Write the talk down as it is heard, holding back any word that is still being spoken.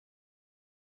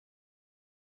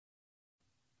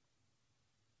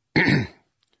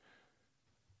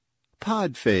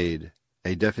Pod fade,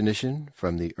 a definition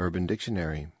from the Urban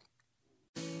Dictionary.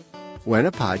 When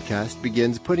a podcast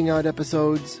begins putting out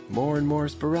episodes more and more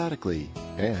sporadically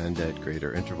and at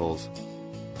greater intervals,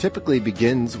 typically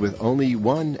begins with only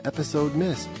one episode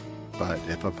missed. But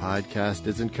if a podcast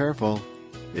isn't careful,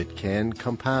 it can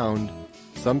compound,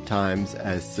 sometimes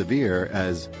as severe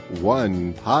as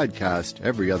one podcast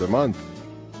every other month.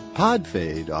 Pod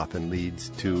fade often leads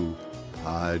to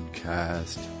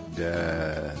podcast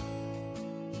death.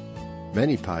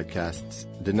 Many podcasts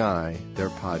deny their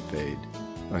pod fade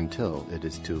until it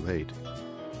is too late.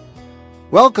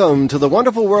 Welcome to the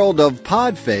wonderful world of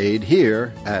pod fade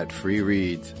here at Free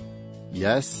Reads.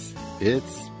 Yes,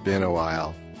 it's been a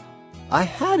while. I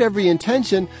had every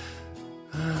intention,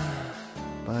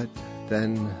 but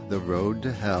then the road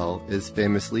to hell is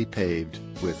famously paved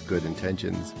with good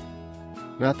intentions.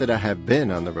 Not that I have been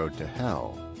on the road to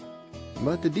hell,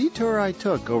 but the detour I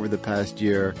took over the past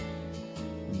year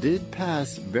did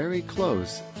pass very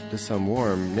close to some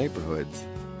warm neighborhoods,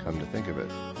 come to think of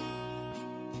it.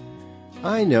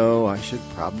 I know I should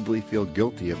probably feel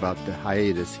guilty about the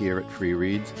hiatus here at Free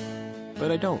Reads,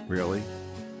 but I don't really.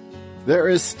 There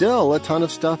is still a ton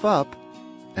of stuff up,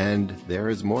 and there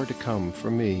is more to come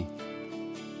from me.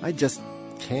 I just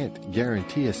can't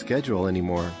guarantee a schedule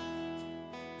anymore.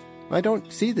 I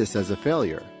don't see this as a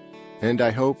failure, and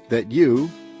I hope that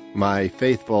you, my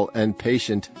faithful and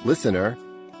patient listener,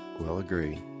 will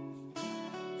agree.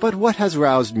 But what has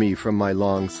roused me from my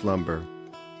long slumber?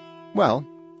 Well,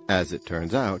 as it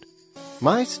turns out,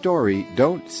 my story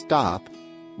Don't Stop,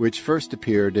 which first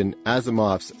appeared in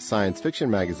Asimov's science fiction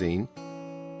magazine,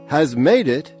 has made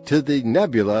it to the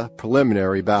Nebula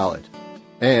preliminary ballot.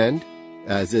 And,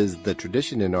 as is the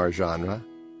tradition in our genre,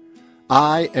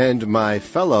 I and my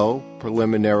fellow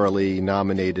preliminarily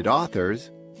nominated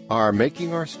authors are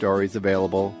making our stories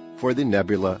available for the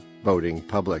Nebula voting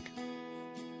public.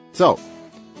 So,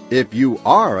 if you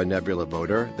are a Nebula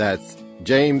voter, that's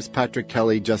James Patrick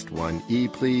Kelly, just one E,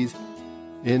 please,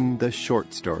 in the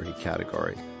short story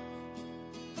category.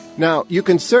 Now, you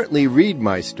can certainly read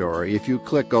my story if you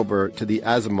click over to the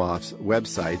Asimov's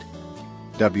website,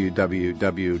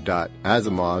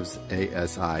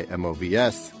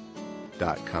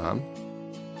 www.asimovs.com.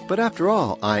 But after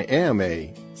all, I am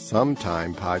a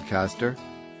sometime podcaster,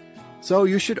 so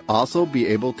you should also be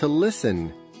able to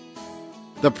listen.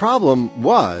 The problem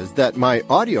was that my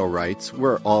audio rights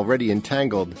were already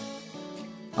entangled.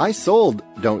 I sold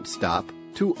Don't Stop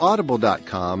to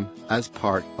Audible.com as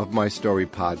part of my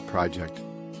StoryPod project.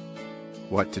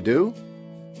 What to do?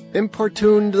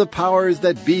 Importune the powers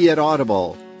that be at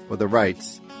Audible for the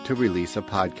rights to release a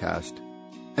podcast.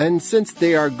 And since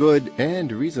they are good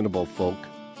and reasonable folk,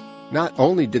 not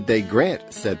only did they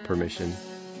grant said permission,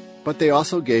 but they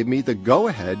also gave me the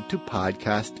go-ahead to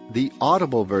podcast the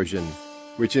Audible version,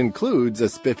 which includes a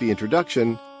spiffy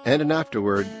introduction and an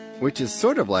afterword, which is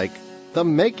sort of like the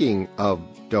making of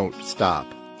Don't Stop.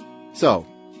 So,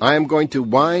 I am going to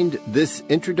wind this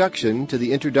introduction to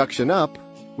the introduction up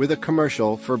with a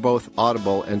commercial for both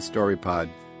Audible and StoryPod.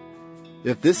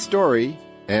 If this story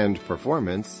and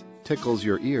performance tickles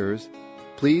your ears,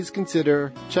 please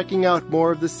consider checking out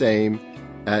more of the same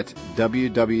at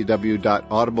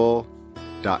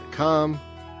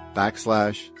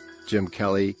www.audible.com/Jim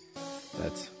Kelly.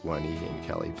 That's one E in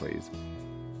Kelly, please.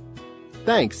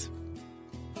 Thanks.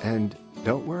 And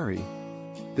don't worry,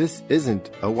 this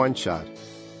isn't a one-shot.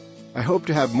 I hope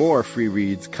to have more free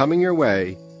reads coming your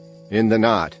way in the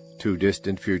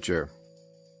not-too-distant future.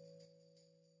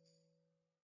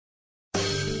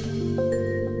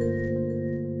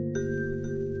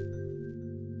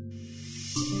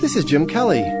 This is Jim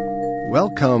Kelly.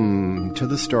 Welcome to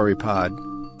the StoryPod.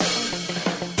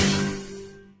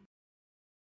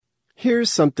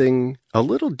 Here's something a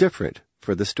little different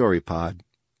for the StoryPod.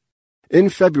 In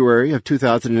February of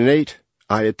 2008,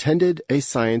 I attended a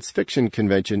science fiction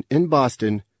convention in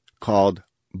Boston called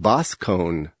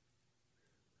BosCon.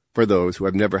 For those who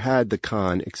have never had the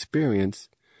con experience,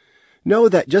 know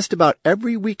that just about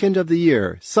every weekend of the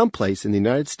year, someplace in the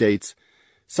United States,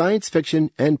 science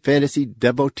fiction and fantasy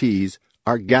devotees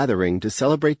are gathering to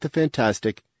celebrate the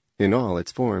fantastic in all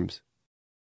its forms.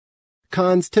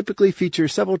 Cons typically feature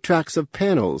several tracks of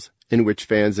panels in which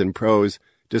fans and pros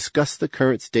discuss the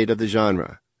current state of the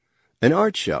genre, an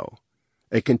art show,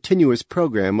 a continuous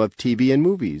program of TV and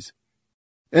movies,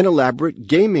 an elaborate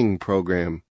gaming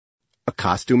program, a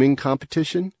costuming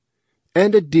competition,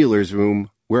 and a dealer's room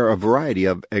where a variety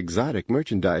of exotic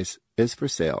merchandise is for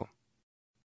sale.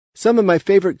 Some of my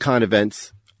favorite con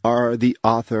events are the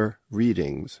author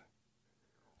readings.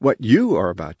 What you are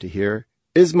about to hear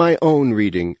is my own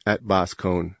reading at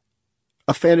BosCon.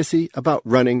 a fantasy about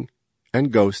running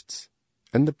and ghosts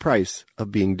and the price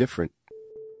of being different.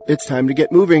 It's time to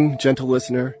get moving, gentle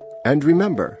listener, and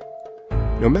remember,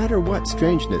 no matter what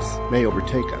strangeness may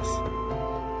overtake us,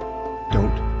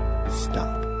 don't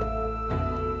stop.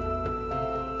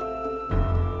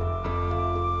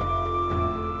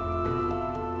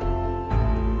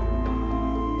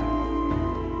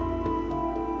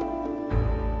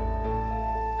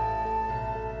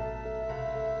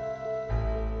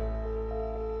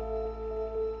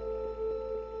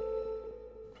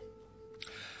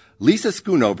 Lisa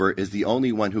Schoonover is the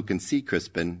only one who can see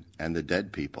Crispin and the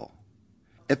dead people.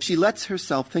 If she lets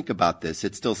herself think about this,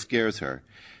 it still scares her,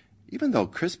 even though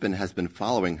Crispin has been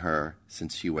following her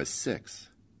since she was 6.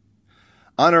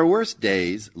 On her worst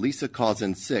days, Lisa calls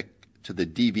in sick to the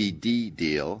DVD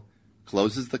deal,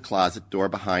 closes the closet door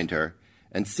behind her,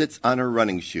 and sits on her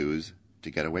running shoes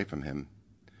to get away from him.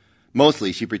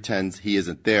 Mostly she pretends he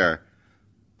isn't there,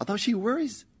 although she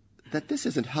worries that this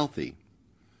isn't healthy.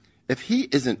 If he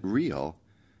isn't real,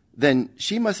 then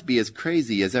she must be as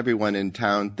crazy as everyone in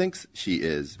town thinks she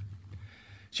is.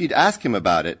 She'd ask him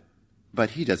about it, but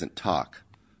he doesn't talk.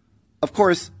 Of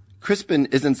course, Crispin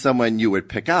isn't someone you would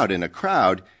pick out in a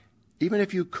crowd, even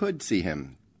if you could see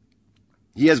him.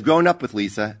 He has grown up with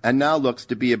Lisa and now looks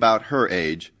to be about her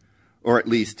age, or at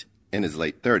least in his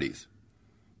late 30s.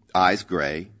 Eyes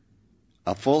gray,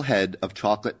 a full head of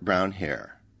chocolate brown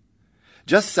hair.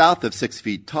 Just south of 6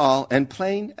 feet tall and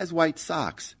plain as white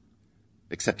socks.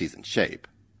 Except he's in shape.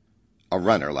 A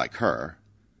runner like her.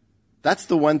 That's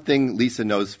the one thing Lisa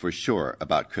knows for sure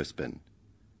about Crispin.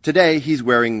 Today he's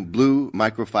wearing blue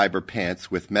microfiber pants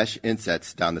with mesh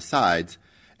insets down the sides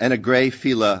and a gray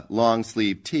Fila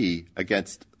long-sleeve tee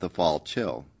against the fall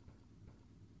chill.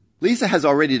 Lisa has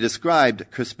already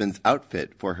described Crispin's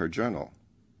outfit for her journal.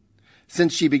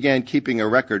 Since she began keeping a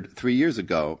record 3 years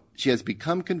ago, she has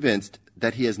become convinced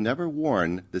that he has never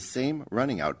worn the same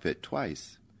running outfit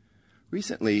twice.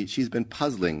 Recently, she's been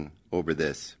puzzling over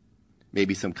this.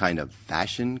 Maybe some kind of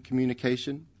fashion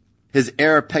communication? His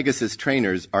Air Pegasus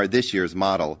trainers are this year's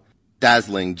model,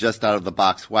 dazzling just out of the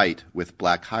box white with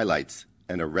black highlights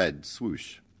and a red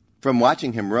swoosh. From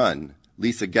watching him run,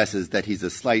 Lisa guesses that he's a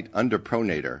slight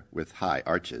underpronator with high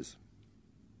arches.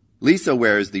 Lisa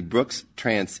wears the Brooks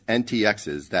Trance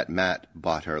NTXs that Matt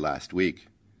bought her last week.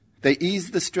 They ease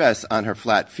the stress on her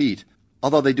flat feet,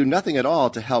 although they do nothing at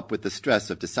all to help with the stress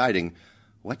of deciding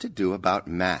what to do about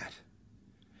Matt.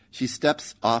 She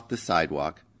steps off the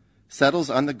sidewalk, settles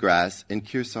on the grass in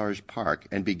Kearsarge Park,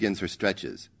 and begins her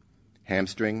stretches.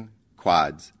 Hamstring,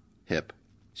 quads, hip.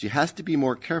 She has to be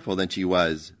more careful than she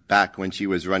was back when she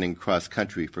was running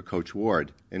cross-country for Coach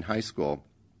Ward in high school.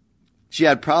 She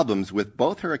had problems with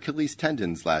both her Achilles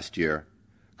tendons last year.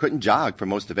 Couldn't jog for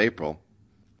most of April.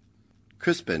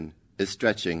 Crispin is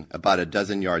stretching about a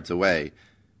dozen yards away,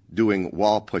 doing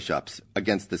wall push-ups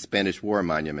against the Spanish War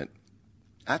Monument.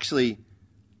 Actually,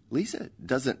 Lisa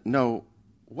doesn't know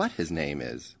what his name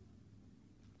is.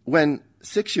 When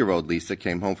 6-year-old Lisa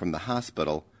came home from the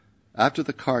hospital, after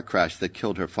the car crash that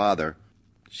killed her father,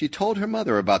 she told her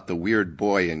mother about the weird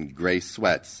boy in gray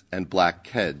sweats and black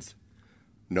Keds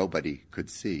nobody could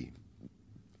see.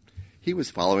 He was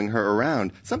following her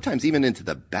around, sometimes even into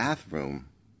the bathroom.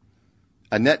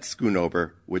 Annette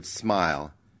Schoonover would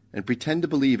smile and pretend to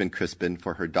believe in Crispin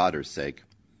for her daughter's sake.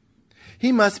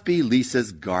 He must be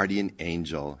Lisa's guardian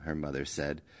angel, her mother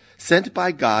said, sent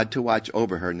by God to watch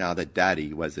over her now that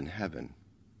Daddy was in heaven.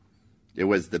 It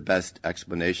was the best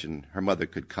explanation her mother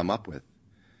could come up with.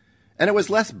 And it was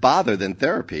less bother than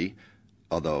therapy,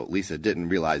 although Lisa didn't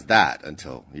realize that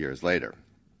until years later.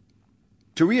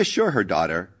 To reassure her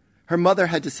daughter, her mother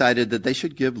had decided that they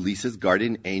should give Lisa's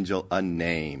guardian angel a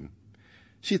name.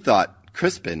 She thought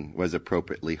Crispin was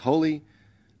appropriately holy,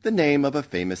 the name of a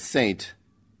famous saint,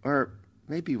 or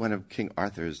maybe one of King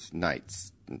Arthur's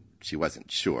knights. She wasn't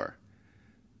sure.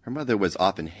 Her mother was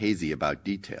often hazy about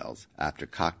details after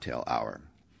cocktail hour.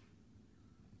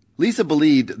 Lisa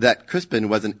believed that Crispin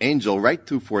was an angel right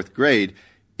through 4th grade,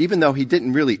 even though he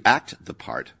didn't really act the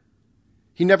part.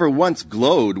 He never once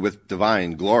glowed with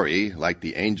divine glory like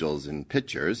the angels in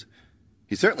pictures.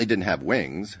 He certainly didn't have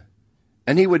wings.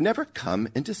 And he would never come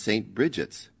into St.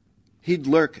 Bridget's. He'd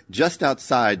lurk just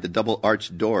outside the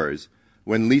double-arched doors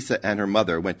when Lisa and her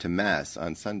mother went to Mass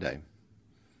on Sunday.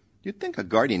 You'd think a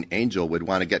guardian angel would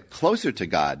want to get closer to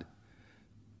God.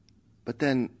 But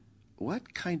then,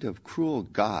 what kind of cruel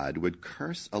God would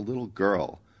curse a little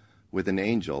girl with an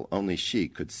angel only she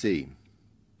could see?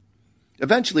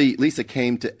 Eventually, Lisa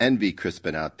came to envy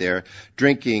Crispin out there,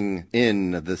 drinking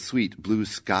in the sweet blue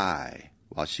sky,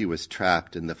 while she was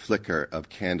trapped in the flicker of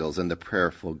candles and the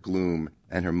prayerful gloom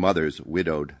and her mother's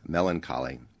widowed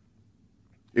melancholy.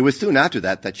 It was soon after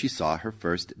that she saw her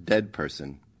first dead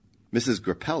person. Mrs.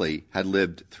 Grappelli had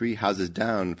lived 3 houses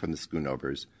down from the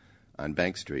Schoonovers on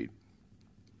Bank Street.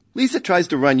 Lisa tries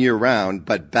to run year-round,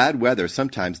 but bad weather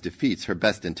sometimes defeats her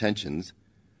best intentions.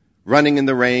 Running in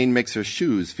the rain makes her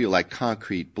shoes feel like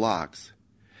concrete blocks.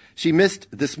 She missed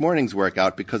this morning's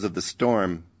workout because of the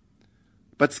storm.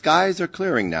 But skies are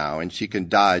clearing now, and she can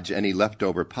dodge any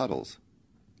leftover puddles.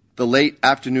 The late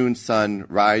afternoon sun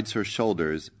rides her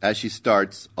shoulders as she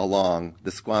starts along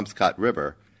the Squamscott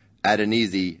River at an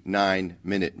easy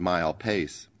 9-minute-mile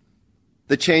pace.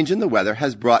 The change in the weather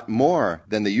has brought more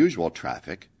than the usual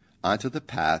traffic onto the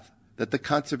path that the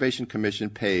Conservation Commission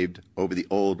paved over the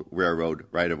old railroad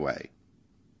right-of-way.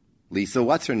 Lisa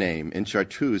What's-Her-Name in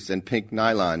chartreuse and pink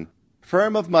nylon,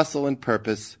 firm of muscle and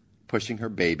purpose, pushing her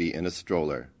baby in a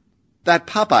stroller. That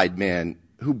pop-eyed man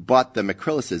who bought the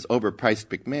McCrillis's overpriced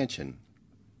McMansion.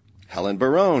 Helen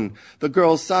Barone, the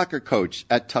girls' soccer coach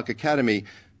at Tuck Academy,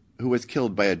 who was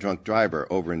killed by a drunk driver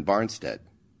over in Barnstead.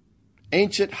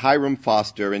 Ancient Hiram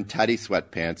Foster in tatty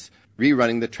sweatpants,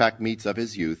 rerunning the track meets of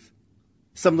his youth.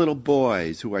 Some little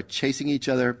boys who are chasing each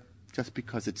other just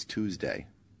because it's Tuesday.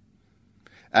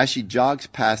 As she jogs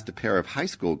past a pair of high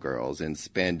school girls in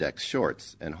spandex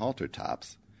shorts and halter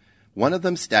tops, one of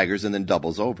them staggers and then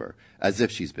doubles over, as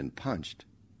if she's been punched.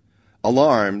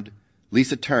 Alarmed,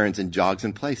 Lisa turns and jogs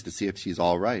in place to see if she's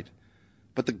all right.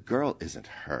 But the girl isn't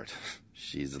hurt.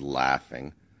 She's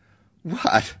laughing.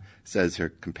 "What?" says her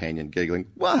companion, giggling.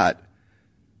 "What?"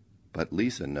 But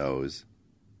Lisa knows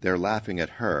they're laughing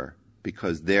at her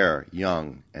because they're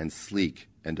young and sleek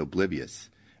and oblivious,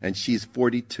 and she's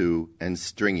 42 and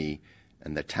stringy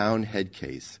and the town head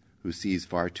case who sees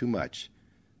far too much,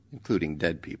 including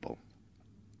dead people.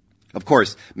 Of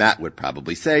course, Matt would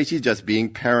probably say she's just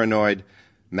being paranoid.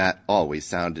 Matt always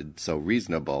sounded so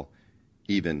reasonable,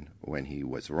 even when he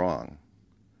was wrong.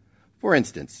 For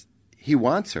instance, he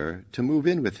wants her to move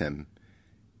in with him,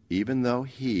 even though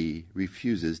he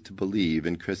refuses to believe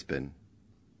in Crispin.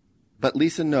 But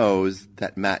Lisa knows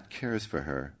that Matt cares for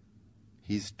her.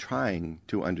 He's trying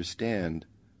to understand,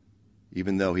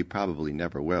 even though he probably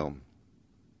never will.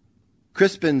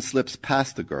 Crispin slips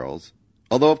past the girls,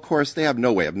 although of course they have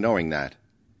no way of knowing that.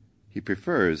 He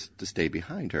prefers to stay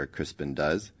behind her, Crispin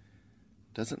does.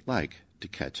 Doesn't like to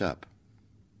catch up.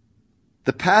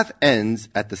 The path ends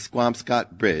at the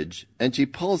Squamscott Bridge, and she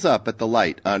pulls up at the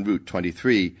light on Route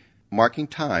 23, marking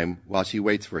time while she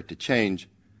waits for it to change.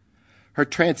 Her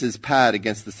trances pad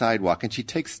against the sidewalk, and she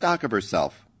takes stock of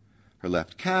herself. Her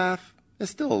left calf is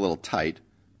still a little tight,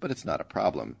 but it's not a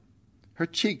problem. Her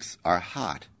cheeks are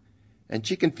hot, and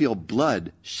she can feel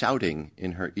blood shouting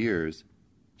in her ears.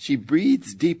 She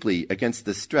breathes deeply against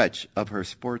the stretch of her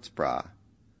sports bra.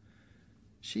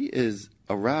 She is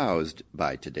aroused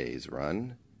by today's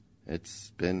run.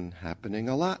 It's been happening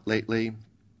a lot lately.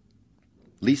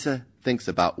 Lisa thinks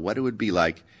about what it would be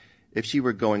like if she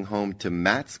were going home to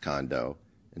Matt's condo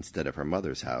instead of her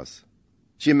mother's house.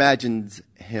 She imagines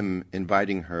him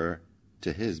inviting her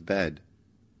to his bed,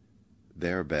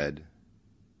 their bed.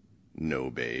 "No,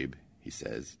 babe," he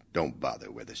says. "Don't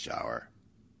bother with a shower."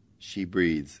 She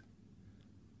breathes.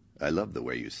 "I love the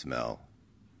way you smell."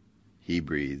 He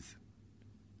breathes.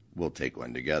 "We'll take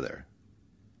one together."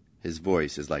 His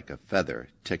voice is like a feather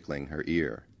tickling her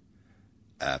ear.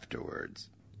 "Afterwards."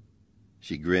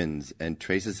 She grins and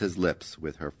traces his lips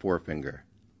with her forefinger.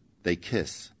 They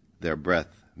kiss, their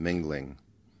breath mingling.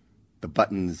 The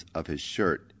buttons of his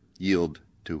shirt yield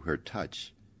to her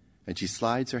touch, and she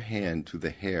slides her hand through the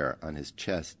hair on his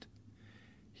chest.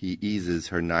 He eases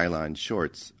her nylon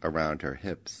shorts around her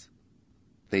hips.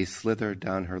 They slither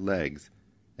down her legs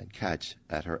and catch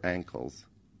at her ankles.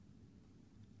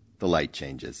 The light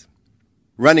changes.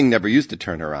 Running never used to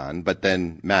turn her on, but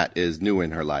then Matt is new in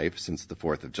her life since the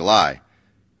 4th of July.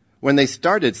 When they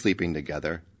started sleeping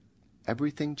together,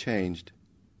 everything changed,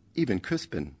 even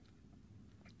Crispin.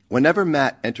 Whenever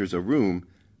Matt enters a room,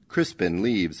 Crispin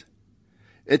leaves.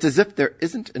 It's as if there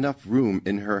isn't enough room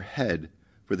in her head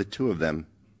for the two of them.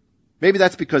 Maybe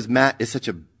that's because Matt is such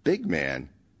a big man,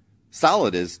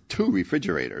 solid as 2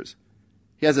 refrigerators.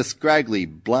 He has a scraggly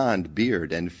blonde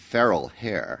beard and feral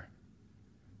hair.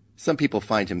 Some people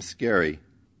find him scary,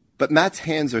 but Matt's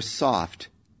hands are soft,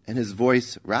 and his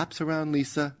voice wraps around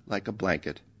Lisa like a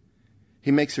blanket.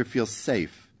 He makes her feel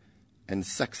safe and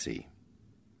sexy.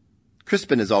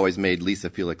 Crispin has always made Lisa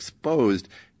feel exposed.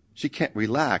 She can't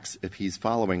relax if he's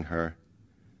following her,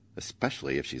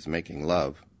 especially if she's making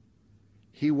love.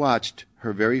 He watched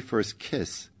her very first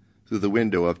kiss through the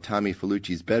window of Tommy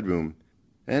Felucci's bedroom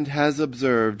and has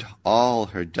observed all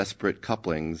her desperate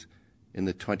couplings in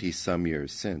the 20-some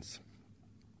years since.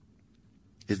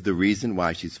 Is the reason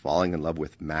why she's falling in love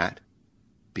with Matt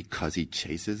because he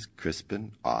chases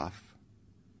Crispin off?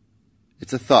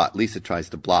 It's a thought Lisa tries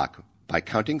to block by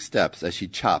counting steps as she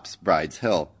chops Bride's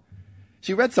Hill.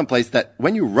 She read someplace that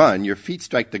when you run, your feet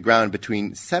strike the ground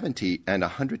between 70 and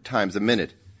 100 times a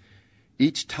minute,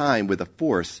 each time with a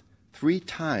force 3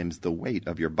 times the weight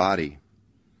of your body.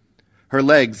 Her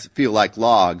legs feel like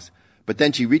logs, but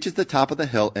then she reaches the top of the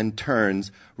hill and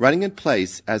turns, running in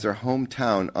place as her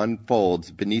hometown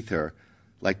unfolds beneath her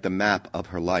like the map of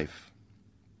her life.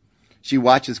 She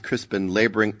watches Crispin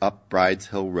laboring up Bride's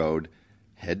Hill Road,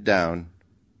 head down,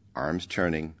 arms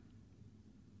churning.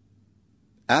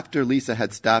 After Lisa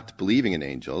had stopped believing in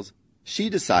angels, she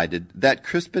decided that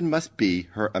Crispin must be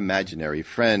her imaginary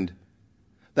friend.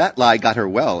 That lie got her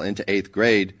well into 8th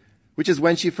grade, which is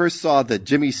when she first saw the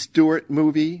Jimmy Stewart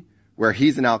movie, where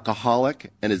he's an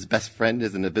alcoholic and his best friend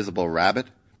is an invisible rabbit.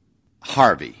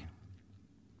 Harvey.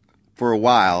 For a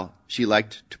while, she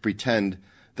liked to pretend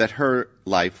that her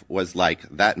life was like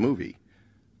that movie,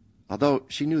 although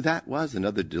she knew that was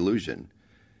another delusion,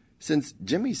 since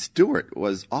Jimmy Stewart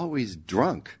was always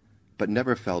drunk but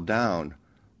never fell down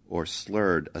or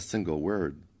slurred a single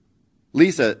word.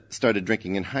 Lisa started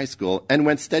drinking in high school and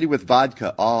went steady with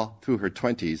vodka all through her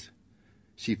 20s.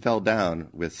 She fell down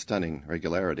with stunning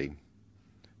regularity.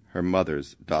 Her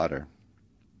mother's daughter.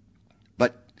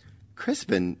 But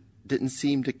Crispin didn't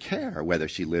seem to care whether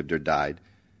she lived or died.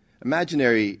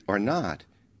 Imaginary or not,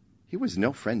 he was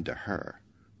no friend to her.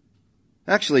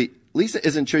 Actually, Lisa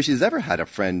isn't sure she's ever had a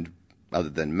friend other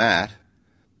than Matt.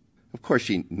 Of course,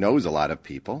 she knows a lot of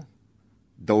people.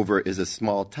 Dover is a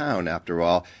small town, after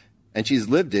all, and she's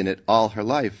lived in it all her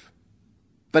life.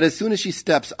 But as soon as she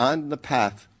steps on the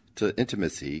path to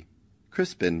intimacy,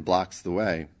 Crispin blocks the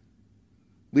way.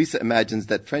 Lisa imagines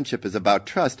that friendship is about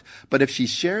trust, but if she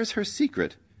shares her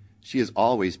secret, she is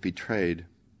always betrayed.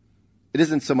 It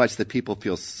isn't so much that people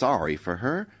feel sorry for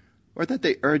her or that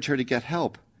they urge her to get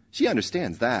help. She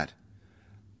understands that.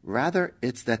 Rather,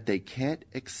 it's that they can't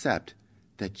accept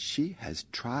that she has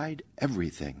tried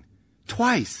everything,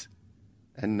 twice,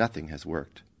 and nothing has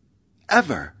worked.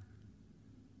 Ever.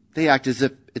 They act as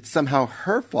if it's somehow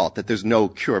her fault that there's no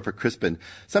cure for Crispin,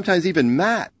 sometimes even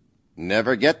Matt.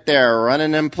 Never get there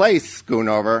running in place,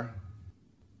 Schoonover.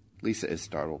 Lisa is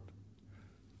startled.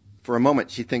 For a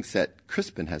moment, she thinks that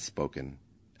Crispin has spoken,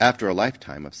 after a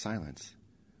lifetime of silence.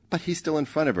 But he's still in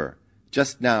front of her,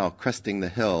 just now cresting the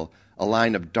hill, a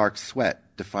line of dark sweat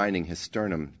defining his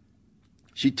sternum.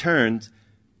 She turns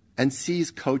and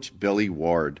sees Coach Billy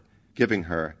Ward, giving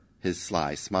her his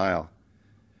sly smile.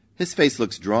 His face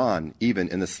looks drawn, even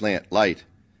in the slant light.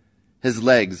 His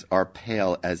legs are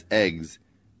pale as eggs,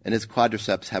 and his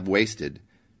quadriceps have wasted,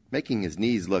 making his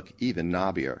knees look even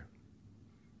knobbier.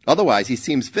 Otherwise, he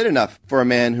seems fit enough for a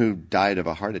man who died of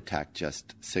a heart attack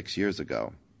just 6 years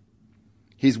ago.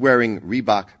 He's wearing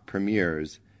Reebok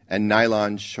Premiers and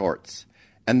nylon shorts,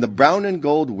 and the brown and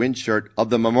gold wind shirt of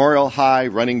the Memorial High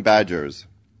Running Badgers.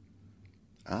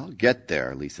 I'll get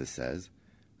there, Lisa says.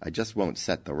 I just won't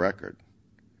set the record.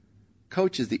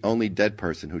 Coach is the only dead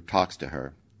person who talks to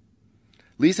her.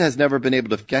 Lisa has never been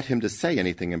able to get him to say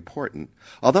anything important,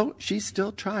 although she's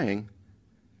still trying.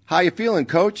 How you feeling,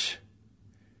 Coach?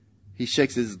 He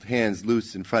shakes his hands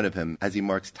loose in front of him as he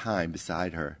marks time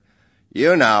beside her.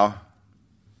 You know.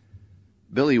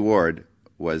 Billy Ward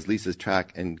was Lisa's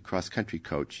track and cross-country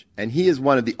coach, and he is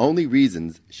one of the only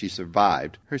reasons she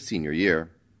survived her senior year.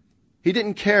 He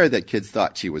didn't care that kids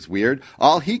thought she was weird.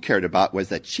 All he cared about was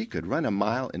that she could run a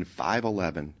mile in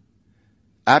 5:11.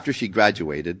 After she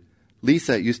graduated,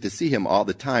 Lisa used to see him all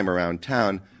the time around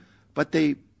town, but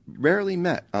they rarely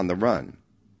met on the run.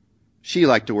 She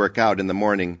liked to work out in the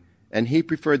morning, and he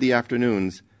preferred the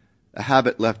afternoons, a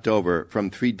habit left over from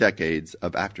 3 decades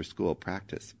of after-school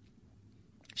practice.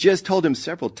 She has told him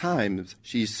several times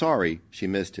she's sorry she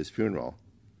missed his funeral.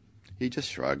 He just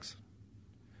shrugs.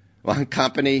 Want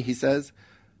company, he says.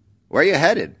 Where are you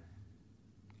headed?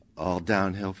 All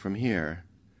downhill from here.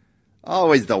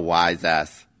 Always the wise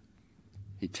ass.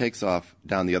 He takes off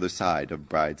down the other side of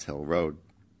Bride's Hill Road.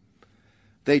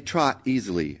 They trot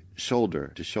easily,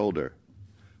 shoulder to shoulder.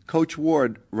 Coach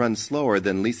Ward runs slower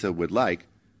than Lisa would like,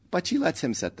 but she lets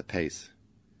him set the pace.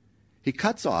 He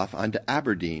cuts off onto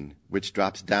Aberdeen, which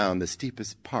drops down the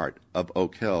steepest part of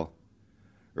Oak Hill.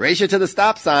 Race you to the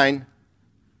stop sign.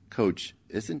 Coach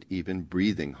isn't even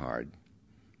breathing hard.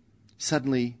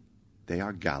 Suddenly, they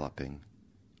are galloping,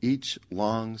 each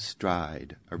long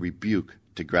stride a rebuke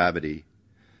to gravity.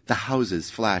 The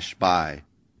houses flash by.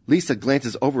 Lisa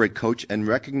glances over at Coach and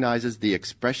recognizes the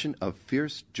expression of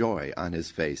fierce joy on his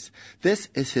face. This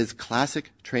is his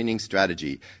classic training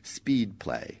strategy, speed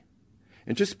play.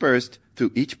 Interspersed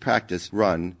through each practice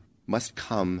run must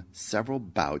come several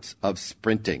bouts of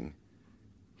sprinting.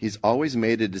 He's always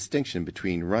made a distinction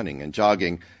between running and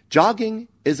jogging. Jogging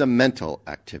is a mental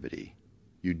activity.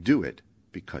 You do it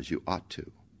because you ought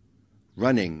to.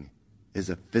 Running is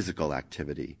a physical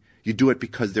activity. You do it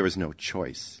because there is no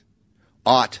choice.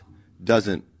 Ought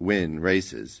doesn't win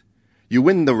races. You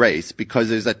win the race because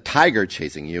there's a tiger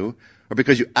chasing you, or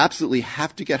because you absolutely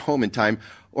have to get home in time,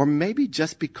 or maybe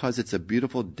just because it's a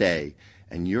beautiful day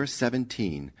and you're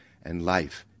 17 and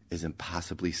life is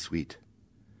impossibly sweet.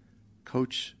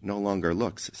 Coach no longer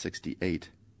looks 68.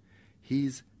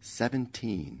 He's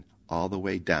 17 all the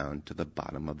way down to the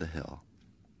bottom of the hill.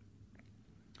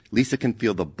 Lisa can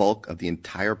feel the bulk of the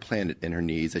entire planet in her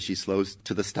knees as she slows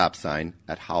to the stop sign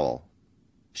at Howell.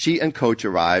 She and Coach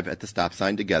arrive at the stop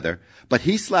sign together, but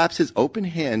he slaps his open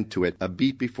hand to it a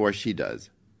beat before she does.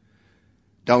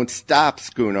 "Don't stop,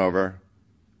 Schoonover,"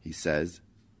 he says,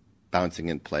 bouncing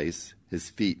in place, his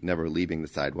feet never leaving the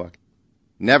sidewalk.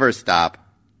 "Never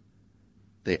stop."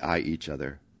 They eye each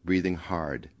other, breathing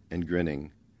hard and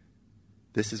grinning.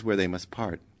 This is where they must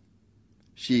part.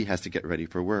 She has to get ready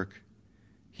for work.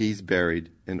 He's buried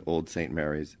in Old St.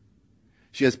 Mary's.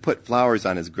 She has put flowers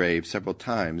on his grave several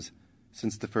times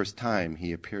since the first time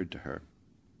he appeared to her.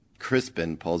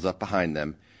 Crispin pulls up behind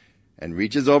them and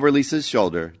reaches over Lisa's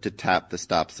shoulder to tap the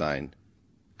stop sign.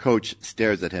 Coach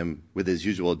stares at him with his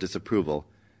usual disapproval,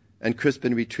 and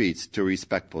Crispin retreats to a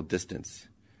respectful distance.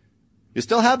 "You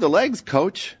still have the legs,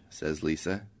 Coach," says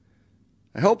Lisa.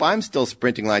 "I hope I'm still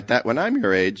sprinting like that when I'm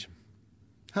your age."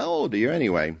 "How old are you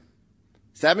anyway?"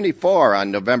 74 on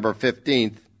November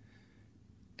 15th.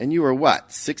 "And you were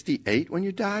what, 68 when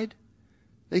you died?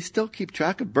 They still keep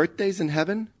track of birthdays in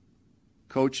heaven?"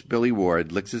 Coach Billy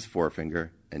Ward licks his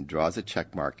forefinger and draws a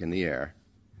check mark in the air.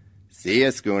 "See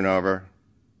ya, Schoonover."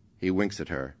 He winks at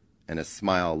her, and a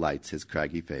smile lights his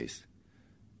craggy face.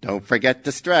 "Don't forget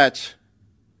to stretch."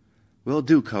 "Will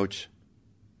do, Coach."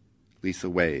 Lisa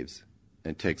waves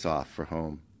and takes off for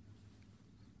home.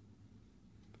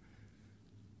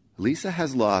 Lisa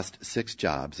has lost 6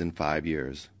 jobs in 5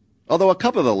 years, although a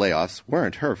couple of the layoffs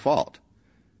weren't her fault.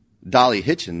 Dolly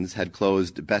Hitchens had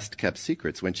closed Best Kept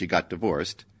Secrets when she got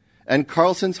divorced, and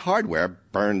Carlson's Hardware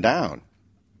burned down.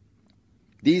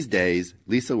 These days,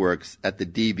 Lisa works at the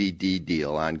DVD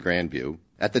Deal on Grandview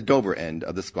at the Dover end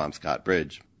of the Squamscott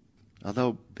Bridge,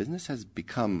 although business has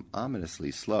become ominously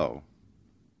slow.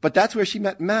 But that's where she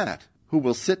met Matt, who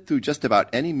will sit through just about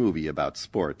any movie about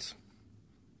sports.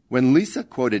 When Lisa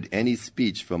quoted Annie's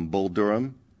speech from Bull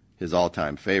Durham, his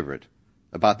all-time favorite,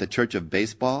 about the Church of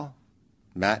Baseball,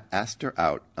 Matt asked her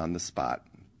out on the spot.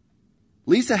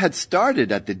 Lisa had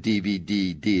started at the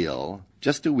DVD Deal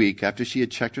just a week after she had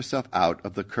checked herself out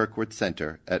of the Kirkwood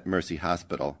Center at Mercy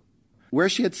Hospital, where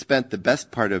she had spent the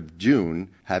best part of June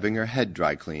having her head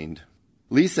dry cleaned.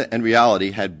 Lisa and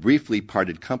reality had briefly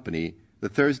parted company the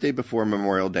Thursday before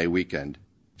Memorial Day weekend.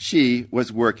 She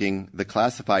was working the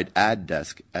classified ad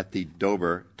desk at the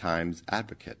Dover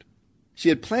Times-Advocate. She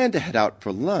had planned to head out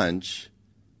for lunch,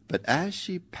 but as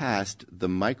she passed the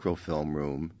microfilm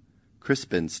room,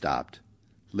 Crispin stopped,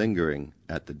 lingering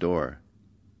at the door.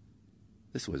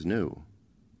 This was new.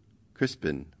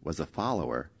 Crispin was a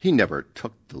follower. He never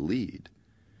took the lead.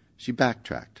 She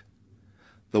backtracked.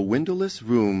 The windowless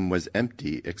room was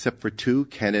empty except for 2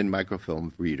 Canon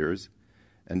microfilm readers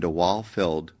and a wall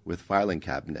filled with filing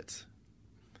cabinets.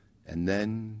 And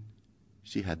then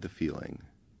she had the feeling.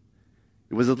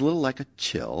 It was a little like a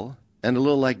chill, and a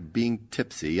little like being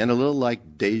tipsy, and a little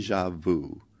like déjà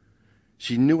vu.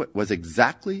 She knew it was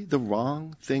exactly the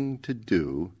wrong thing to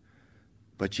do,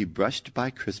 but she brushed by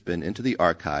Crispin into the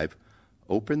archive,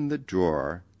 opened the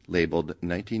drawer labeled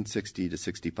 1960 to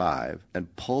 65,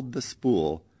 and pulled the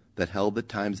spool that held the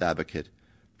Times-Advocate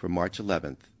for March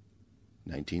 11th,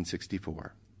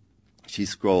 1964. She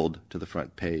scrolled to the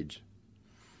front page.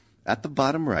 At the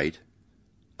bottom right,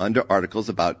 under articles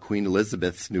about Queen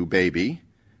Elizabeth's new baby,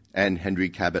 and Henry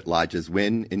Cabot Lodge's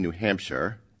win in New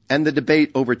Hampshire, and the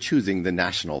debate over choosing the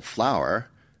national flower,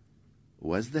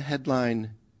 was the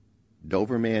headline,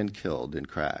 "Dover Man Killed in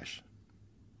Crash."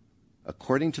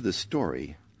 According to the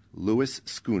story, Louis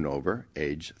Schoonover,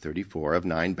 age 34, of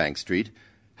 9 Bank Street,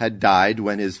 had died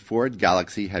when his Ford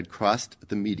Galaxy had crossed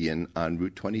the median on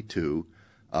Route 22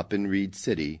 up in Reed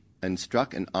City and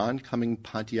struck an oncoming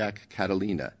Pontiac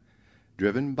Catalina,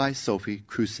 driven by Sophie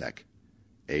Krusek,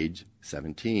 age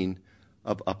 17,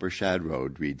 of Upper Shad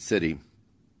Road, Reed City.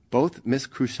 Both Miss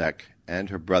Krusek and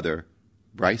her brother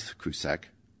Bryce Krusek,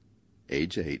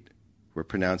 age 8, were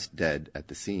pronounced dead at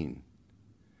the scene.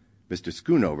 Mr.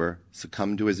 Schoonover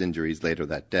succumbed to his injuries later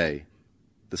that day.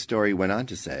 The story went on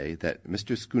to say that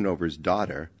Mr. Schoonover's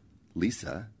daughter,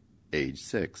 Lisa, age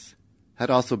 6, had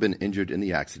also been injured in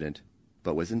the accident,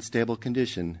 but was in stable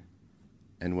condition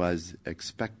and was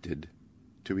expected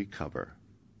to recover.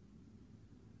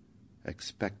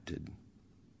 Expected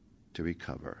to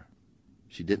recover.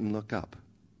 She didn't look up,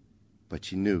 but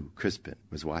she knew Crispin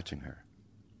was watching her.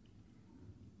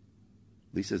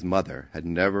 Lisa's mother had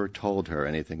never told her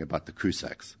anything about the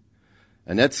Kruseks.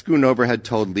 Annette Schoonover had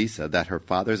told Lisa that her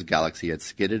father's Galaxy had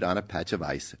skidded on a patch of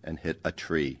ice and hit a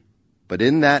tree. But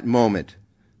in that moment,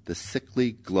 the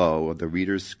sickly glow of the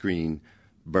reader's screen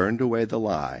burned away the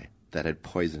lie that had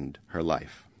poisoned her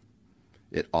life.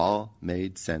 It all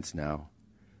made sense now.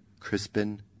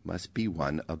 Crispin must be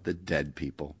one of the dead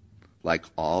people. Like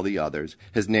all the others,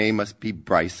 his name must be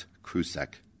Bryce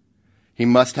Krusek. He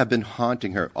must have been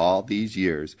haunting her all these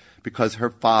years because her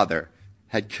father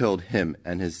had killed him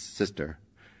and his sister.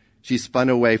 She spun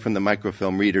away from the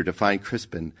microfilm reader to find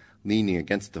Crispin leaning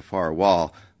against the far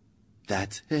wall.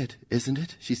 "That's it, isn't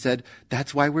it?" she said.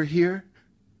 "That's why we're here?"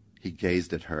 He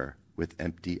gazed at her with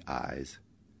empty eyes.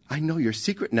 "I know your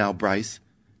secret now, Bryce."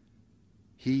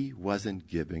 He wasn't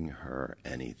giving her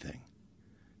anything.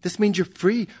 "This means you're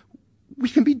free. We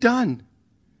can be done."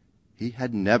 He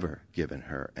had never given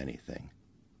her anything.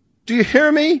 "Do you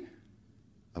hear me?"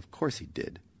 Of course he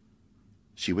did.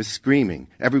 She was screaming.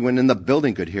 Everyone in the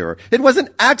building could hear her. "It was an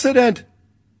accident!"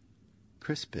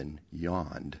 Crispin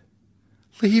yawned.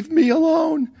 "Leave me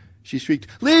alone!" she shrieked.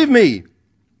 "Leave me!"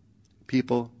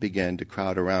 People began to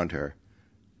crowd around her,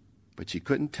 but she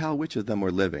couldn't tell which of them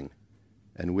were living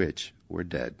and which were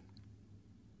dead.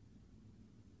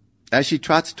 As she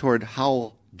trots toward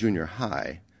Howell Junior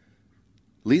High,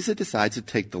 Lisa decides to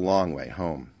take the long way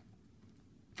home.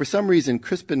 For some reason,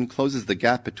 Crispin closes the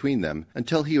gap between them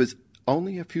until he was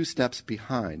only a few steps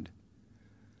behind.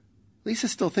 Lisa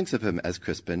still thinks of him as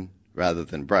Crispin rather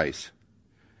than Bryce.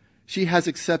 She has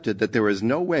accepted that there is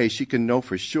no way she can know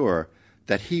for sure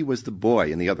that he was the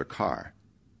boy in the other car.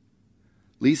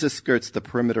 Lisa skirts the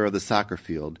perimeter of the soccer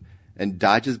field and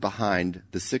dodges behind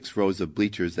the 6 rows of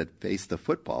bleachers that face the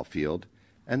football field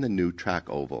and the new track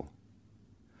oval.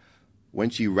 When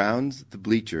she rounds the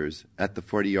bleachers at the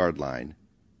 40-yard line,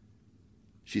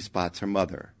 she spots her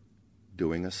mother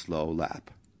doing a slow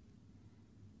lap.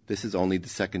 This is only the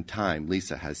second time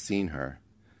Lisa has seen her.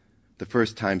 The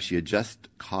first time she had just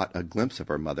caught a glimpse of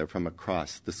her mother from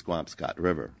across the Squampscott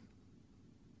River.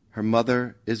 Her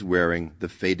mother is wearing the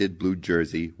faded blue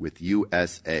jersey with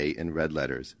USA in red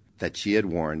letters that she had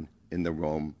worn in the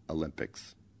Rome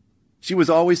Olympics. She was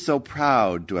always so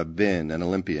proud to have been an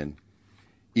Olympian,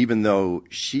 even though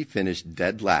she finished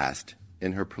dead last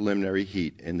in her preliminary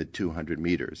heat in the 200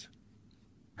 meters.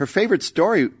 Her favorite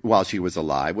story while she was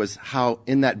alive was how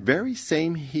in that very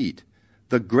same heat,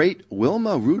 the great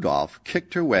Wilma Rudolph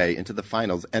kicked her way into the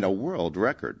finals and a world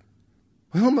record.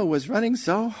 "Wilma was running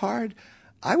so hard,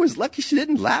 I was lucky she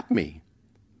didn't lap me."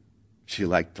 She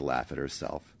liked to laugh at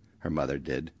herself, her mother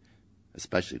did,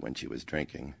 especially when she was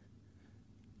drinking.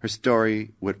 Her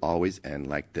story would always end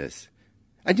like this.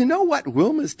 "And you know what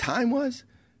Wilma's time was?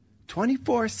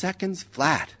 24 seconds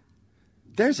flat.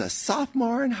 There's a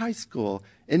sophomore in high school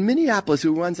in Minneapolis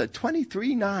who runs a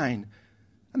 23.9.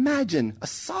 Imagine, a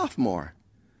sophomore.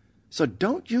 So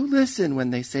don't you listen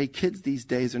when they say kids these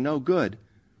days are no good."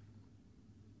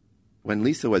 When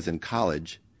Lisa was in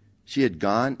college, she had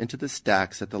gone into the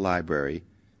stacks at the library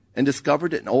and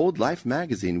discovered an old Life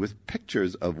magazine with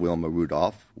pictures of Wilma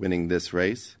Rudolph winning this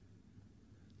race.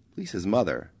 Lisa's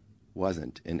mother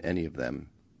wasn't in any of them.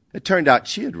 It turned out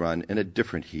she had run in a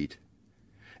different heat.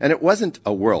 And it wasn't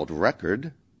a world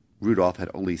record. Rudolph had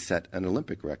only set an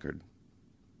Olympic record.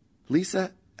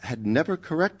 Lisa had never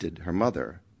corrected her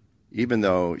mother, even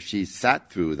though she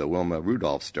sat through the Wilma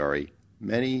Rudolph story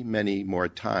many, many more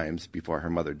times before her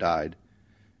mother died.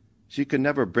 She could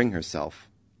never bring herself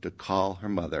to call her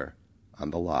mother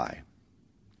on the lie.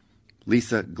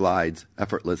 Lisa glides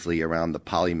effortlessly around the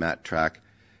polymat track,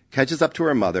 catches up to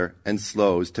her mother, and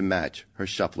slows to match her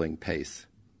shuffling pace.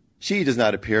 She does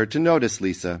not appear to notice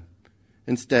Lisa.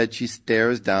 Instead, she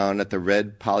stares down at the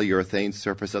red polyurethane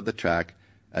surface of the track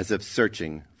as if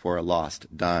searching for a lost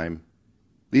dime.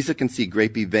 Lisa can see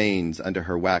grapey veins under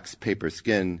her wax paper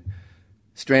skin.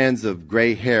 Strands of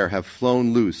gray hair have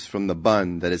flown loose from the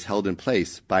bun that is held in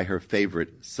place by her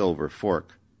favorite silver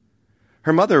fork.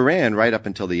 Her mother ran right up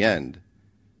until the end.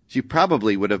 She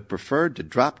probably would have preferred to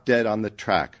drop dead on the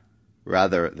track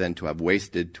rather than to have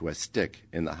wasted to a stick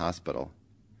in the hospital.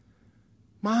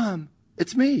 "Mom,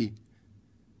 It's me.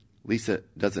 Lisa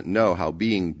doesn't know how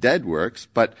being dead works,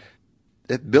 but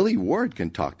if Billy Ward can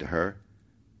talk to her,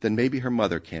 then maybe her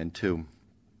mother can too.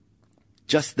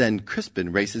 Just then,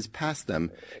 Crispin races past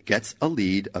them, gets a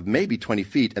lead of maybe 20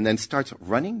 feet, and then starts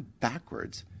running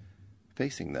backwards,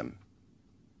 facing them.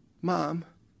 "Mom,"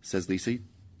 says Lisa,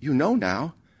 "you know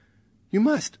now. You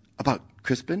must. About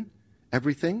Crispin?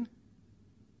 Everything?"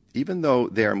 Even though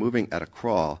they are moving at a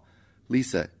crawl,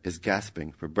 Lisa is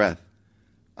gasping for breath.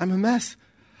 "I'm a mess.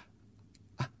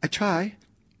 I try.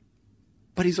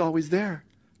 But he's always there.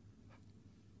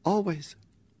 Always."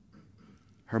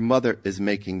 Her mother is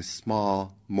making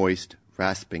small, moist,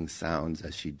 rasping sounds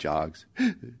as she jogs.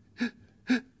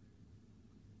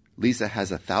 Lisa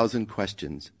has 1,000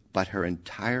 questions, but her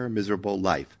entire miserable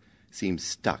life seems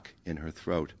stuck in her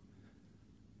throat.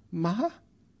 "Ma?"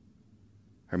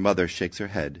 Her mother shakes her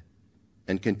head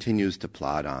and continues to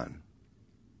plod on.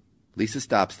 Lisa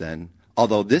stops then,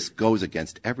 although this goes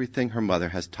against everything her mother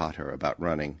has taught her about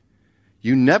running.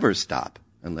 You never stop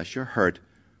unless you're hurt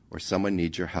or someone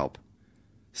needs your help.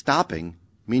 Stopping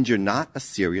means you're not a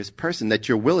serious person, that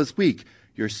your will is weak,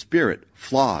 your spirit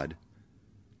flawed.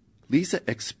 Lisa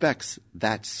expects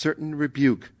that certain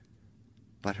rebuke,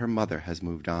 but her mother has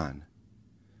moved on.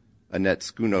 Annette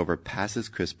Schoonover passes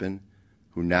Crispin,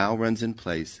 who now runs in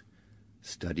place,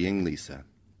 studying Lisa.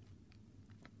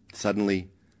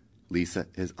 Suddenly, Lisa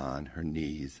is on her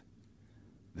knees,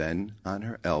 then on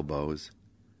her elbows,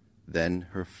 then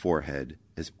her forehead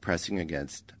is pressing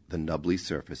against the nubbly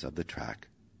surface of the track.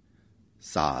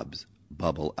 Sobs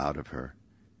bubble out of her.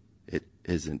 It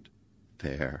isn't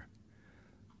fair.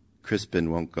 Crispin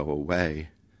won't go away.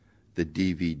 The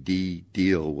DVD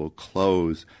deal will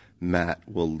close. Matt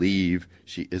will leave.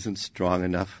 She isn't strong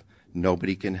enough.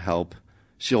 Nobody can help.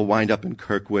 She'll wind up in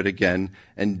Kirkwood again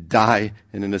and die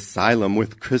in an asylum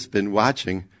with Crispin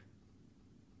watching.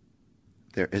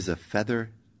 There is a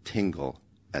feather tingle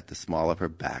at the small of her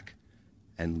back,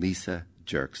 and Lisa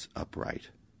jerks upright.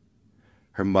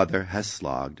 Her mother has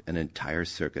slogged an entire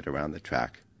circuit around the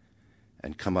track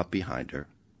and come up behind her.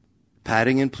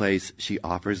 Padding in place, she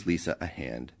offers Lisa a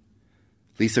hand.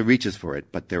 Lisa reaches for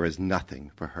it, but there is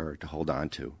nothing for her to hold on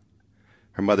to.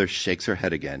 Her mother shakes her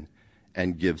head again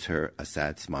and gives her a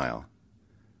sad smile.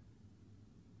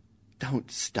 "Don't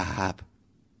stop,"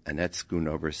 Annette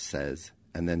Schoonover says,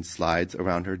 and then slides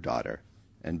around her daughter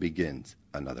and begins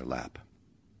another lap.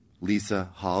 Lisa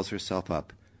hauls herself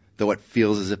up, though it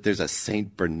feels as if there's a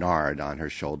St. Bernard on her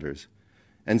shoulders.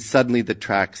 And suddenly the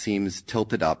track seems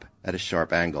tilted up at a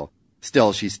sharp angle.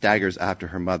 Still, she staggers after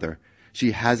her mother.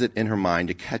 She has it in her mind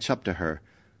to catch up to her,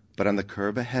 but on the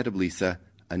curve ahead of Lisa,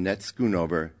 Annette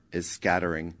Schoonover is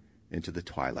scattering into the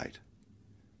twilight.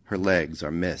 Her legs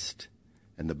are mist,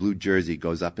 and the blue jersey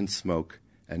goes up in smoke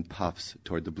and puffs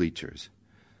toward the bleachers.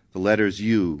 The letters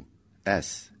U,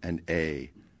 S, and A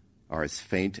are as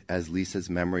faint as Lisa's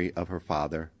memory of her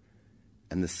father,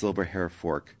 and the silver hair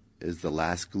fork is the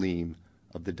last gleam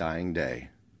of the dying day.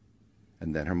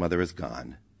 And then her mother is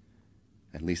gone,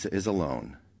 and Lisa is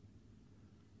alone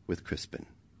with Crispin.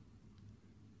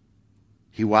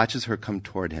 He watches her come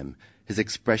toward him, his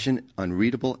expression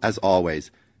unreadable as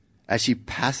always. As she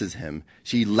passes him,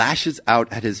 she lashes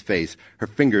out at his face, her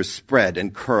fingers spread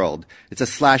and curled. It's a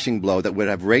slashing blow that would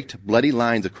have raked bloody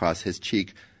lines across his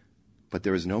cheek. But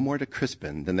there is no more to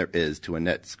Crispin than there is to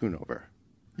Annette Schoonover.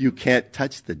 You can't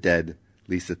touch the dead,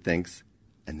 Lisa thinks,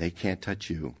 and they can't touch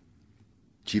you.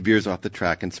 She veers off the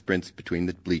track and sprints between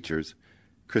the bleachers.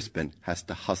 Crispin has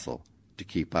to hustle to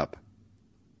keep up.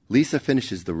 Lisa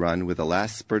finishes the run with a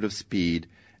last spurt of speed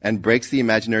and breaks the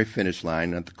imaginary finish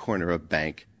line at the corner of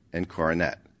Bank and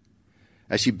Coronet.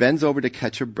 As she bends over to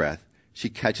catch her breath, she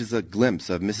catches a glimpse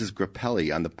of Mrs.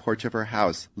 Grappelli on the porch of her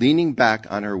house, leaning back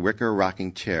on her wicker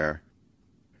rocking chair.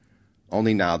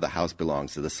 Only now the house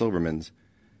belongs to the Silvermans.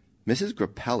 Mrs.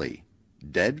 Grappelli,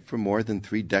 dead for more than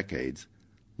 3 decades,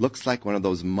 looks like one of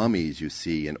those mummies you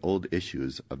see in old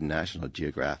issues of National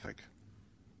Geographic.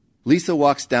 Lisa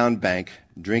walks down Bank,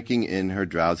 drinking in her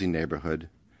drowsy neighborhood.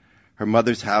 Her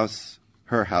mother's house,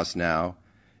 her house now,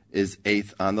 is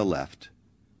 8th on the left,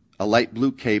 a light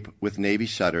blue cape with navy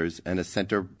shutters and a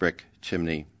center brick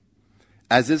chimney.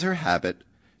 As is her habit,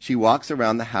 she walks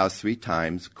around the house 3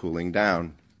 times, cooling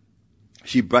down.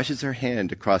 She brushes her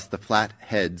hand across the flat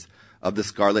heads of the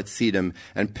scarlet sedum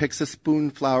and picks a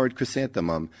spoon-flowered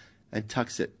chrysanthemum and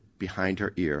tucks it behind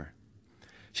her ear.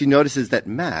 She notices that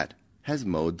Matt has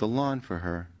mowed the lawn for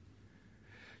her.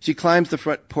 She climbs the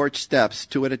front porch steps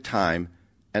 2 at a time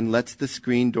and lets the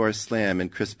screen door slam in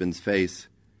Crispin's face.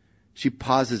 She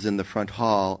pauses in the front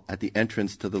hall at the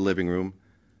entrance to the living room.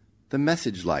 The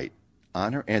message light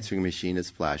on her answering machine is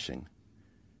flashing.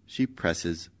 She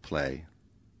presses play.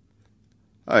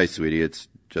 "Hi, sweetie, it's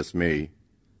just me,"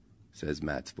 says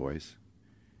Matt's voice.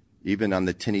 Even on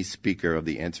the tinny speaker of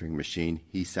the answering machine,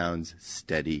 he sounds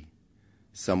steady,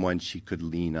 someone she could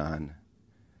lean on.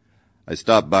 "I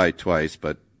stopped by twice,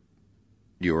 but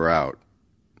you were out.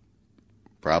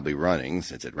 Probably running,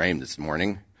 since it rained this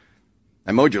morning.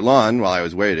 I mowed your lawn while I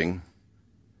was waiting."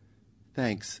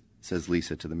 "Thanks," says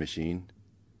Lisa to the machine.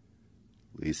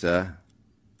 "Lisa,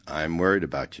 I'm worried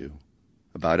about you.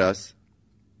 About us.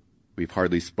 We've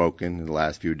hardly spoken in the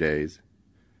last few days.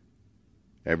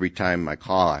 Every time I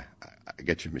call, I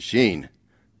get your machine.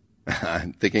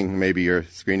 I'm thinking maybe you're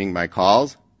screening my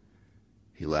calls."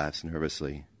 He laughs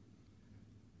nervously.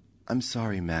 "I'm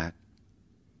sorry, Matt."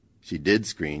 She did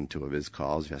screen 2 of his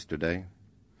calls yesterday.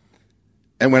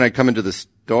 "And when I come into the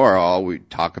store, all we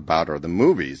talk about are the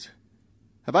movies.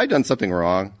 Have I done something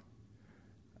wrong?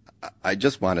 I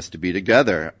just want us to be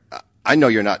together. I know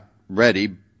you're not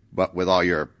ready, but with all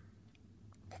your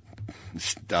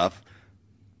stuff."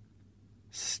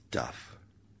 Stuff.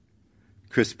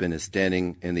 Crispin is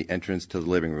standing in the entrance to the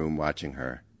living room watching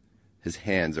her. His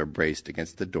hands are braced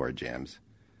against the door jambs.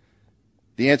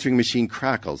 The answering machine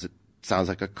crackles. It sounds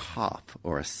like a cough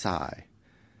or a sigh.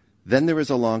 Then there is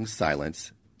a long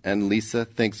silence, and Lisa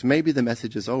thinks maybe the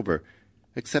message is over,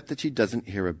 except that she doesn't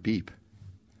hear a beep.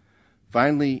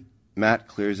 Finally, Matt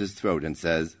clears his throat and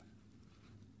says,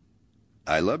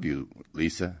 "I love you,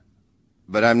 Lisa,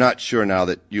 but I'm not sure now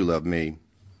that you love me.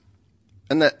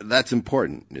 And that's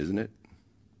important, isn't it?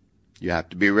 You have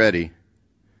to be ready.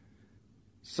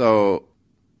 So,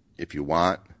 if you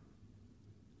want,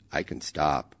 I can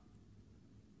stop."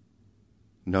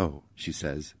 "No," she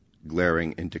says,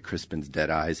 glaring into Crispin's dead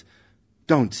eyes.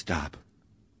 "Don't stop."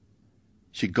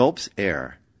 She gulps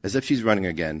air, as if she's running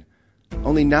again,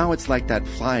 only now it's like that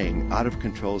flying,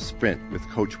 out-of-control sprint with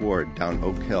Coach Ward down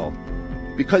Oak Hill,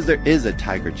 because there is a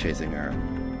tiger chasing her,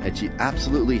 and she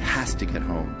absolutely has to get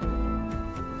home.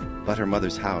 But her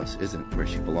mother's house isn't where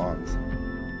she belongs.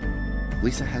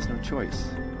 Lisa has no choice.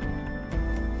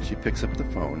 She picks up the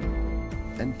phone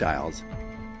and dials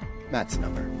Matt's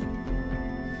number.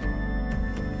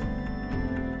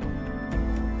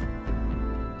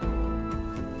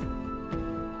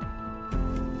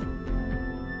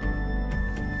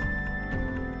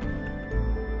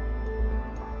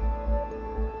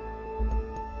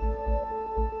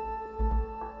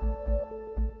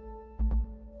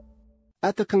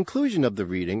 At the conclusion of the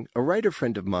reading, a writer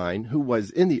friend of mine who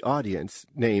was in the audience,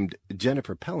 named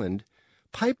Jennifer Pelland,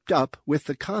 piped up with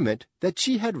the comment that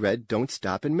she had read Don't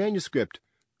Stop in manuscript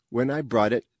when I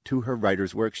brought it to her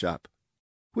writer's workshop.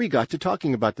 We got to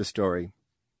talking about the story.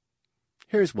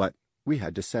 Here's what we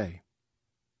had to say.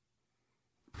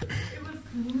 It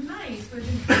was nice, but it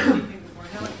didn't do anything before.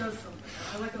 Now it does something.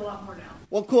 I like it a lot more now.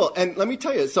 Well, cool. And let me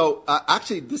tell you, so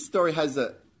actually this story has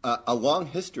a long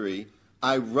history.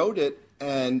 I wrote it,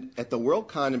 and at the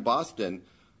Worldcon in Boston,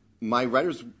 my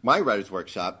writer's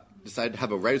workshop decided to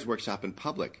have a writer's workshop in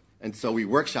public. And so we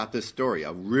workshopped this story,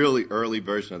 a really early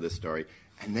version of this story,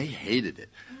 and they hated it,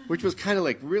 which was kind of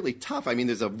like really tough. I mean,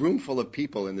 there's a room full of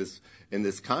people in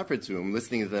this conference room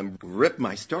listening to them rip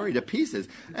my story to pieces.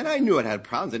 And I knew it had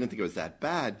problems. I didn't think it was that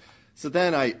bad. So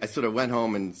then I sort of went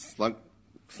home and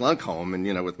slunk home,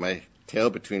 and, with my tail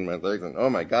between my legs, and, oh,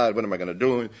 my God, what am I going to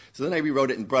do? So then I rewrote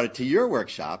it and brought it to your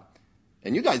workshop,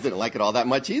 and you guys didn't like it all that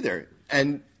much either.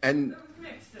 And it was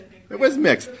mixed, I think. It was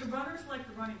mixed. But the runners liked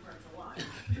the running parts a lot.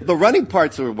 The running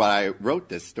parts are what I wrote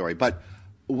this story. But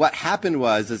what happened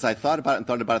was, as I thought about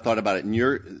it, and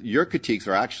your critiques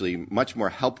are actually much more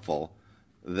helpful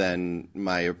than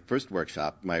my first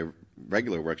workshop, my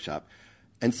regular workshop.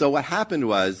 And so what happened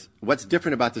was, what's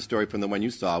different about the story from the one you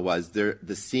saw was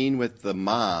the scene with the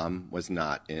mom was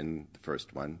not in the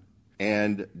first one.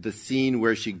 And the scene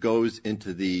where she goes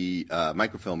into the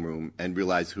microfilm room and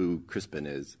realizes who Crispin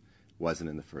is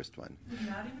wasn't in the first one. Was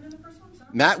Matt even in the first one? Sorry.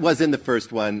 Matt was in the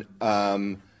first one,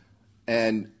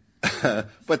 and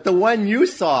but the one you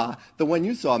saw,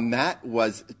 Matt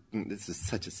was. This is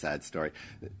such a sad story.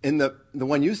 In the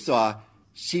one you saw,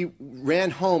 she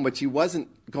ran home, but she wasn't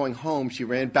going home. She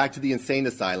ran back to the insane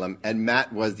asylum, and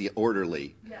Matt was the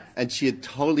orderly. Yes. And she had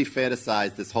totally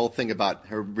fantasized this whole thing about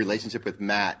her relationship with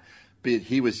Matt. But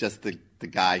he was just the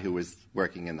guy who was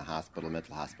working in the hospital,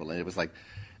 mental hospital. And it was like,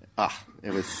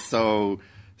 it was so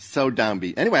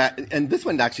downbeat. Anyway, and this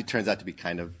one actually turns out to be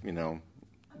kind of, a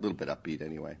little bit upbeat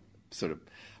anyway, sort of.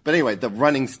 But anyway, the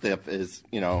running stuff is,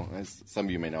 as some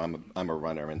of you may know, I'm a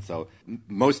runner. And so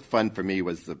most fun for me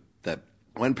was the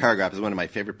one paragraph is one of my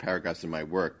favorite paragraphs in my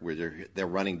work where they're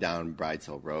running down Brides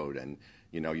Hill Road, and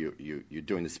you're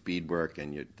doing the speed work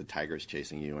and the tiger's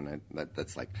chasing you, and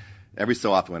that's like every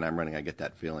so often when I'm running, I get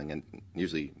that feeling, and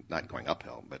usually not going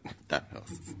uphill, but that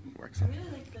works. I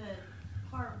really like the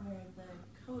part where the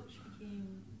coach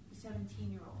became the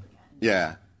 17-year-old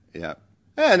again. Yeah.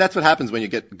 And that's what happens when you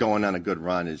get going on a good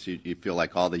run is you feel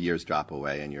like all the years drop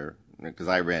away, and because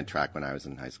I ran track when I was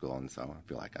in high school, and so I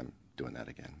feel like I'm doing that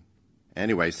again.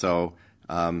 Anyway, so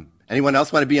anyone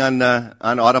else want to be on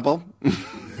Audible?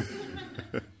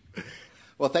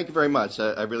 Well, thank you very much.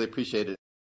 I really appreciate it.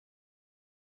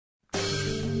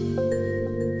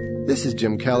 This is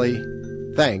Jim Kelly.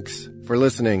 Thanks for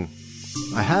listening.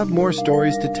 I have more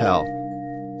stories to tell,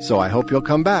 so I hope you'll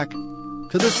come back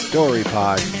to the Story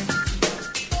Pod.